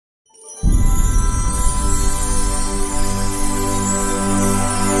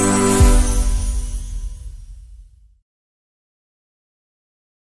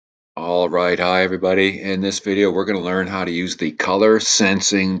All right, hi everybody. In this video, we're going to learn how to use the color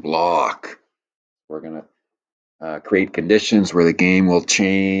sensing block. We're going to create conditions where the game will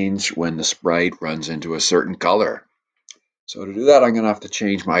change when the sprite runs into a certain color. So to do that, I'm going to have to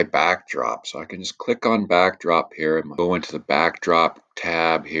change my backdrop. So I can just click on backdrop here and go into the backdrop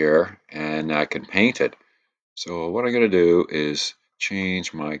tab here, and I can paint it. So what I'm going to do is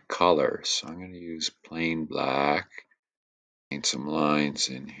change my colors. So I'm going to use plain black, paint some lines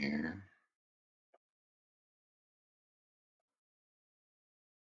in here.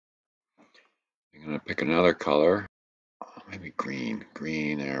 I'm going to pick another color, maybe green.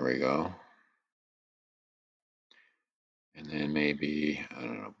 Green, there we go. And then maybe, I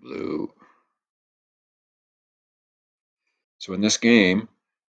don't know, blue. So in this game,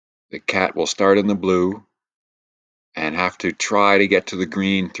 the cat will start in the blue and have to try to get to the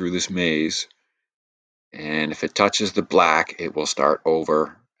green through this maze. And if it touches the black, it will start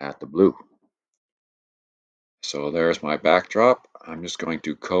over at the blue. So there's my backdrop. I'm just going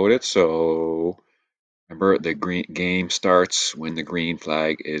to code it. So remember, the game starts when the green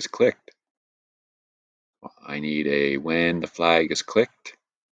flag is clicked. I need a when the flag is clicked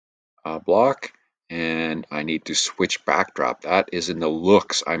block, and I need to switch backdrop. That is in the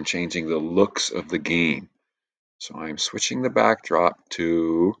looks. I'm changing the looks of the game. So I'm switching the backdrop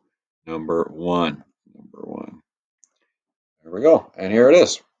to number 1. Number 1. There we go. And here it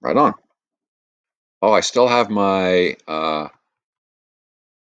is. Right on. Oh, I still have my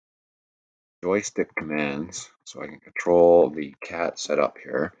joystick commands, so I can control the cat setup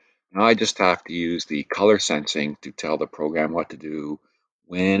here. Now I just have to use the color sensing to tell the program what to do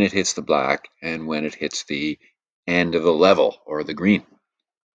when it hits the black and when it hits the end of the level or the green.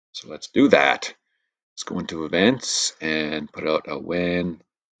 So let's do that. Let's go into events and put out a when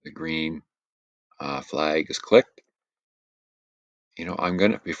the green flag is clicked. You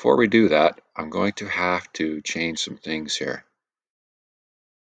know, before we do that, I'm going to have to change some things here,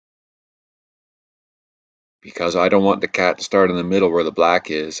 because I don't want the cat to start in the middle where the black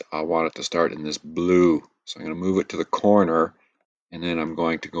is. I want it to start in this blue. So I'm going to move it to the corner, and then I'm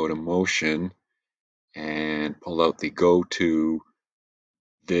going to go to motion and pull out the go to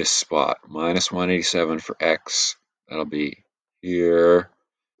this spot, -187 for X. That'll be here,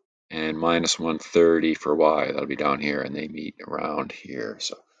 and -130 for Y. That'll be down here, and they meet around here.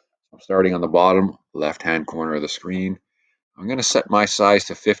 So I'm starting on the bottom left-hand corner of the screen. I'm going to set my size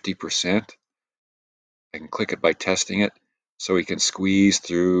to 50%. I can click it by testing it, so we can squeeze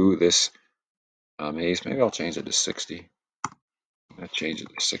through this maze. Maybe I'll change it to 60. I'm going to change it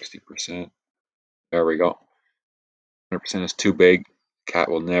to 60%. There we go. 100% is too big. Cat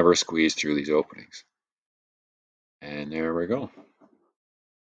will never squeeze through these openings. And there we go.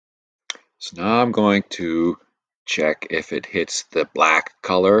 So now I'm going to check if it hits the black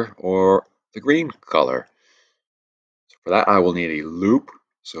color or the green color. So for that, I will need a loop.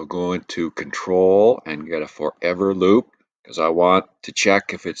 So go into control and get a forever loop, because I want to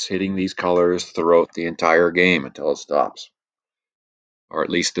check if it's hitting these colors throughout the entire game until it stops. Or at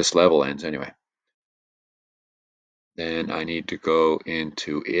least this level ends anyway. Then I need to go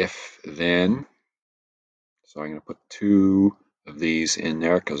into if then. So I'm going to put 2 of these in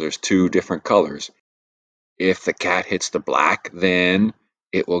there because there's 2 different colors. If the cat hits the black, then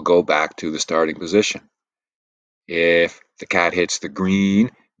it will go back to the starting position. If the cat hits the green,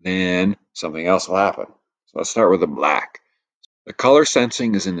 then something else will happen. So let's start with the black. The color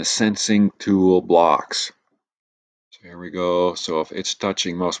sensing is in the sensing tool blocks. So here we go. So if it's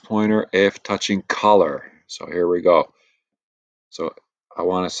touching mouse pointer, if touching color. So here we go. So I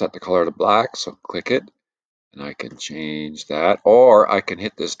want to set the color to black, so click it, and I can change that. Or I can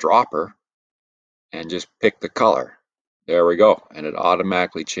hit this dropper and just pick the color. There we go. And it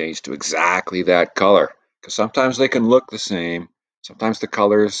automatically changed to exactly that color. Because sometimes they can look the same. Sometimes the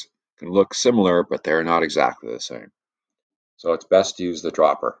colors can look similar, but they're not exactly the same. So it's best to use the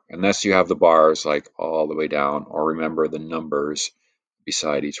dropper, unless you have the bars like all the way down, or remember the numbers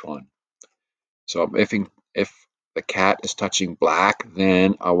beside each one. So if the cat is touching black,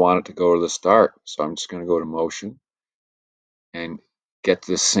 then I want it to go to the start. So I'm just going to go to motion and get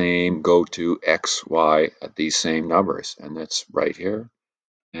the same go to X, Y at these same numbers. And that's right here.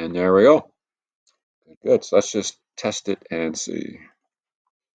 And there we go. Good. So let's just test it and see.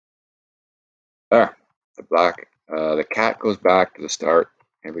 There, the cat goes back to the start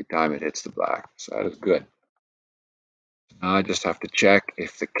every time it hits the black. So that is good. Now I just have to check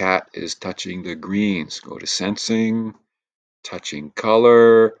if the cat is touching the greens. Go to sensing, touching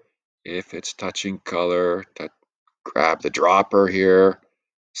color. If it's touching color, grab the dropper here,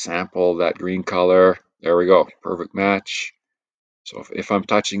 sample that green color. There we go. Perfect match. So if I'm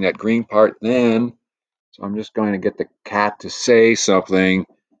touching that green part, then, so I'm just going to get the cat to say something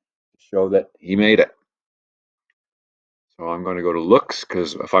to show that he made it. So I'm going to go to looks,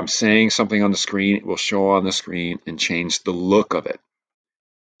 because if I'm saying something on the screen, it will show on the screen and change the look of it.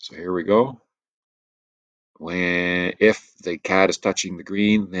 So here we go. If the cat is touching the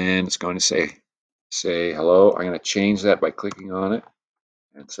green, then it's going to say hello. I'm going to change that by clicking on it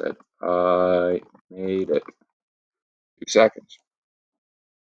and said I made it. 2 seconds.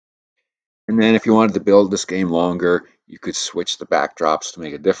 And then if you wanted to build this game longer, you could switch the backdrops to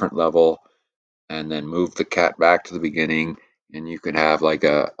make a different level and then move the cat back to the beginning, and you could have like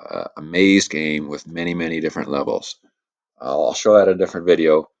a maze game with many, many different levels. I'll show that in a different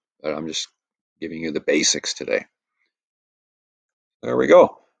video, but I'm just giving you the basics today. There we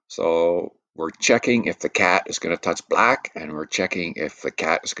go. So we're checking if the cat is going to touch black, and we're checking if the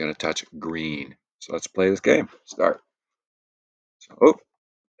cat is going to touch green. So let's play this game. Start. So, oh,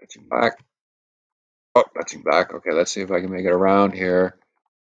 touching black. Oh, touching black. Okay, let's see if I can make it around here.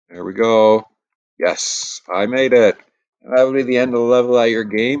 There we go. Yes, I made it. And that will be the end of the level at your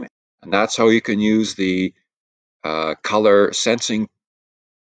game. And that's how you can use the color sensing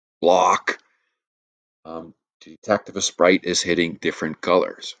block to detect if a sprite is hitting different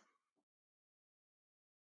colors.